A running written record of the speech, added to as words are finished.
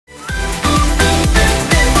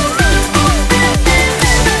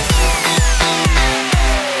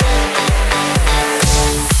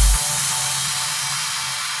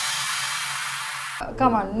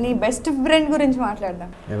కమాన్ నీ best friend గురించి మాట్లాడదాం.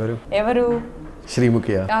 ఎవరు?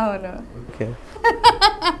 శ్రీముఖియా? అవును. ఓకే.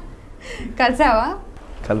 కలిసావా?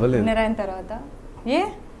 కలవలేదు. విన్నర్ అయిన తర్వాత ఏ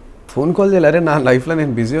ఫోన్ కాల్ చేయలేరే? నా లైఫ్లో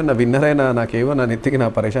నేను బిజీ ఉన్నా, విన్నర్ అయినా నాకేమో నా నెత్తికి నా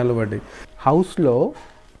పరేషాన్లు పడ్డాయి. హౌస్లో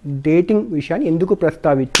డేటింగ్ విషయాన్ని ఎందుకు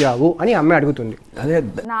ప్రస్తావించావు అని అమ్మాయి అడుగుతుంది. అదే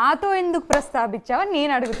నాతో ఎందుకు ప్రస్తావించావా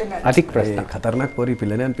నేను అడుగుతున్నాను. అది ప్రశ్న. ఖతర్నాక్ పోరి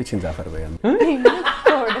పిల్లనే అనిపించింది జాఫర్ భయ్.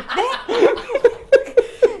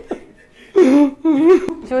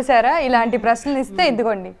 చూసారా, ఇలాంటి ప్రశ్నలు ఇస్తే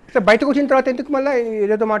ఇదిగోండి. బయటకు వచ్చిన తర్వాత ఎందుకు మళ్ళీ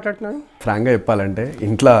ఏదేదో మాట్లాడుతున్నాను? ఫ్రాంక్గా చెప్పాలంటే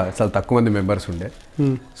ఇంట్లో చాలా తక్కువ మంది మెంబర్స్ ఉండే.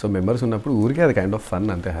 సో మెంబర్స్ ఉన్నప్పుడు ఊరికే అది కైండ్ ఆఫ్ ఫన్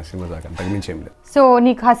అంతే, హసీ మజాక్, అంతకు మించి ఏం లేదు. సో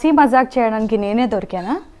నీకు హసీ మజాక్ చేయడానికి నేనే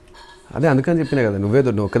దొరికానా? అదే అందుకని చెప్పినా కదా,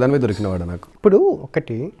 నువ్వు ఒక్కదానివే దొరికినవాడు నాకు. ఇప్పుడు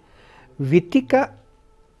ఒకటి వితిక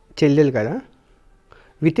చెల్లెలు కదా,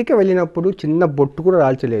 వితిక వెళ్ళినప్పుడు చిన్న బొట్టు కూడా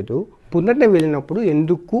రాల్చలేదు, పునర్నవి వెళ్ళినప్పుడు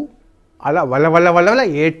ఎందుకు అలా వల్ల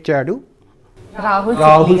ఏడ్చాడు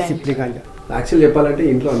రాహుల్ సిప్లిగంజ్? యాక్చువల్ చెప్పాలంటే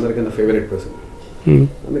ఇంట్లో అందరికన్నా ఫేవరెట్ పర్సన్,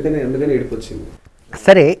 అందుకని ఏడుపొచ్చింది.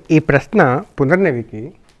 సరే, ఈ ప్రశ్న పునర్నవికి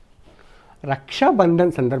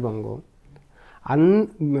రక్షాబంధన్ సందర్భంగా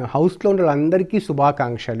హౌస్లో ఉన్న వాళ్ళందరికీ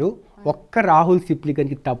శుభాకాంక్షలు, ఒక్క రాహుల్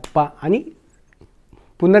సిప్లిగంజ్కి తప్ప అని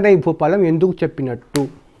పునర్నవి భూపాలం ఎందుకు చెప్పినట్టు?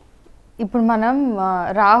 ఇప్పుడు మనం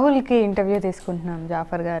రాహుల్కి ఇంటర్వ్యూ తీసుకుంటున్నాం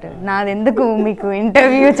జాఫర్ గారు, నాదెందుకు మీకు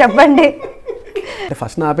ఇంటర్వ్యూ చెప్పండి.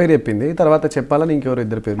 ఫస్ట్ నా పేరు చెప్పింది, తర్వాత చెప్పాలని ఇంకెవరు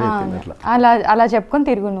ఇద్దరు పేరు చెప్పింది. అట్లా అలా చెప్పుకొని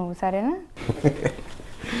తిరుగు నువ్వు, సరేనా?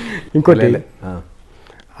 ఇంకోటి,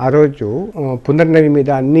 ఆ రోజు పునర్నవి మీద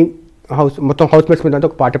అన్ని మొత్తం హౌస్ మేట్స్ మీద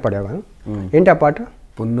ఒక పాట పాడావా? ఏంటి ఆ పాట?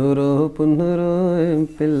 పున్నూరు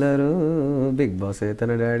పిల్లరు బిగ్ బాస్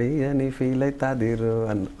తన డాడీ అని ఫీల్ అవుతాదిరు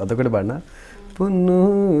అని అదొకటి పాడినా. పున్ను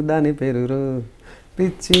దాని పేరు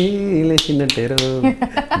పిచ్చి లేచినట్టేరు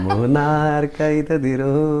మోనార్క్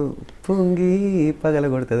అవుతుందిరు పొంగి పగల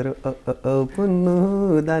కొడుతుందిరు పున్ను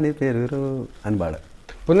దాని పేరు అని పాడ.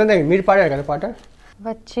 పునర్నవి మీరు పాడారు కదా పాట?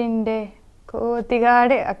 వచ్చిండే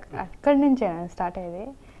కోతిగాడే అక్కడి నుంచే స్టార్ట్ అయ్యేది.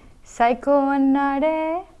 సైకో అన్నాడే,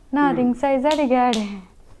 నా రింగ్ సైజ్ అడిగాడే,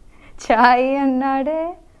 చాయ్ అన్నాడే,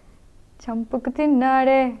 చంపుకు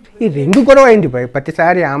తిన్నాడే. ఈ రింగ్ కూడా అయింది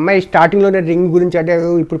ప్రతిసారి. ఆ అమ్మాయి స్టార్టింగ్లోనే రింగ్ గురించి అంటే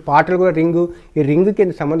ఇప్పుడు పాటలు కూడా రింగు. ఈ రింగ్కి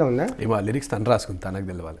సంబంధం ఉందా? ఏమో లిరిక్స్ తను రాసుకుంది, తనకు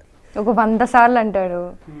తెలియాలి. ఒక 100 సార్లు అంటాడు,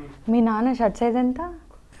 మీ నాన్న షర్ట్ సైజ్ ఎంత,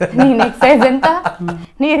 నీ నెక్ సైజ్ ఎంత,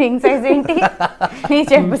 నీ రింగ్ సైజ్ ఏంటి, నీ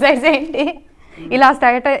చెప్పు సైజ్ ఏంటి. ఇలా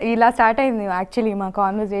స్టార్ట్ అయింది యాక్చువల్లీ మా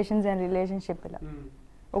కాన్వర్జేషన్స్ అండ్ రిలేషన్షిప్. ఇలా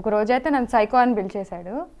ఒక రోజైతే నన్ను సైకో అని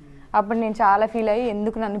పిలిచేశాడు. అప్పుడు నేను చాలా ఫీల్ అయ్యి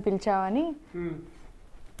ఎందుకు నన్ను పిలిచావని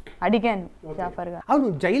అడిగాను జాఫర్ గారు. అవును,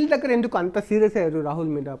 జైలు దగ్గర ఎందుకు అంత సీరియస్ అయ్యారు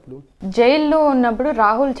రాహుల్ మీద? అప్పుడు జైల్లో ఉన్నప్పుడు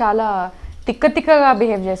రాహుల్ చాలా తిక్కగా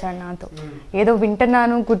బిహేవ్ చేశాడు నాతో. ఏదో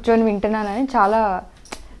కూర్చొని వింటున్నానని చాలా.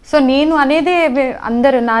 సో నేను అనేది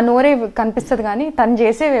అందరు నా నోరే కనిపిస్తుంది కానీ తను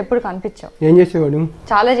చేసేవి ఎప్పుడు కనిపించావు. ఏం చేసేవాడు?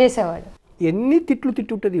 చాలా చేసేవాడు. ఎన్ని తిట్లు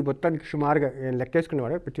తిట్టుంటుంది మొత్తానికి సుమారుగా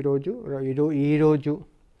లెక్కేసుకునేవాడు ప్రతిరోజు? ఈరోజు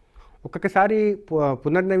ఒక్కొక్కసారి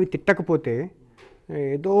పునర్నవి తిట్టకపోతే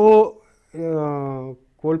ఏదో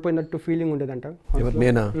కోల్పోయినట్టు ఫీలింగ్ ఉండేదంట.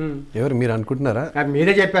 ఎవరు మీరు అనుకుంటున్నారా?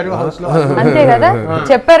 మీరే చెప్పారు హౌస్లో. అంతే కదా,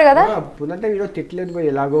 చెప్పారు కదా. పునర్నవి ఈరోజు తిట్టలేదు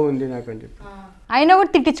ఎలాగో ఉంది నాకు అని చెప్పి. అయినా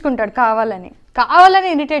కూడా తిట్టించుకుంటాడు, కావాలని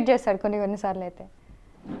ఇరిటేట్ చేస్తాడు కొన్నిసార్లు. అయితే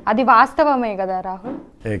అది వాస్తవమే కదా రాహుల్?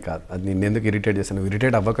 కాదు, అది నేను ఎందుకు ఇరిటేట్ చేస్తాను? నువ్వు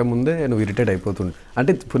ఇరిటేట్ అవ్వకముందే నువ్వు ఇరిటేట్ అయిపోతుండే.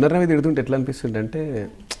 అంటే పునర్నవి తిడుతుంటే ఎట్లా అనిపిస్తుంటే అంటే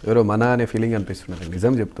ఎవరో మన అనే ఫీలింగ్ అనిపిస్తున్నారు.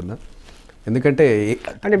 నిజం చెప్తున్నా. ఎందుకంటే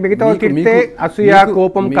మిగతా తిడితే అసూయ,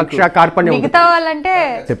 కోపం, కక్ష, కార్పణ్యం. మిగతా వాళ్ళంటే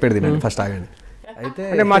చెప్పేది తినండి, ఫస్ట్ ఆగండి.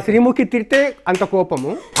 అయితే మా శ్రీముఖి తిడితే అంత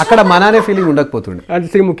కోపము, అక్కడ మన అనే ఫీలింగ్ ఉండకపోతుండే. అది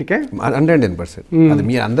శ్రీముఖికే 110%. అది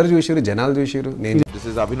మీరు అందరు చూసారు, జనాలు చూసారు.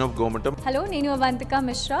 This is Abhinav Gomatam. Hello, Nenu Avantika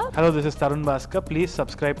Mishra. Hello, this is Tarun Bhaskar. Please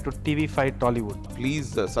subscribe to TV5 Tollywood. Please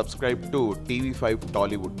subscribe to TV5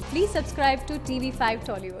 Tollywood. Please subscribe to TV5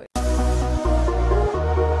 Tollywood.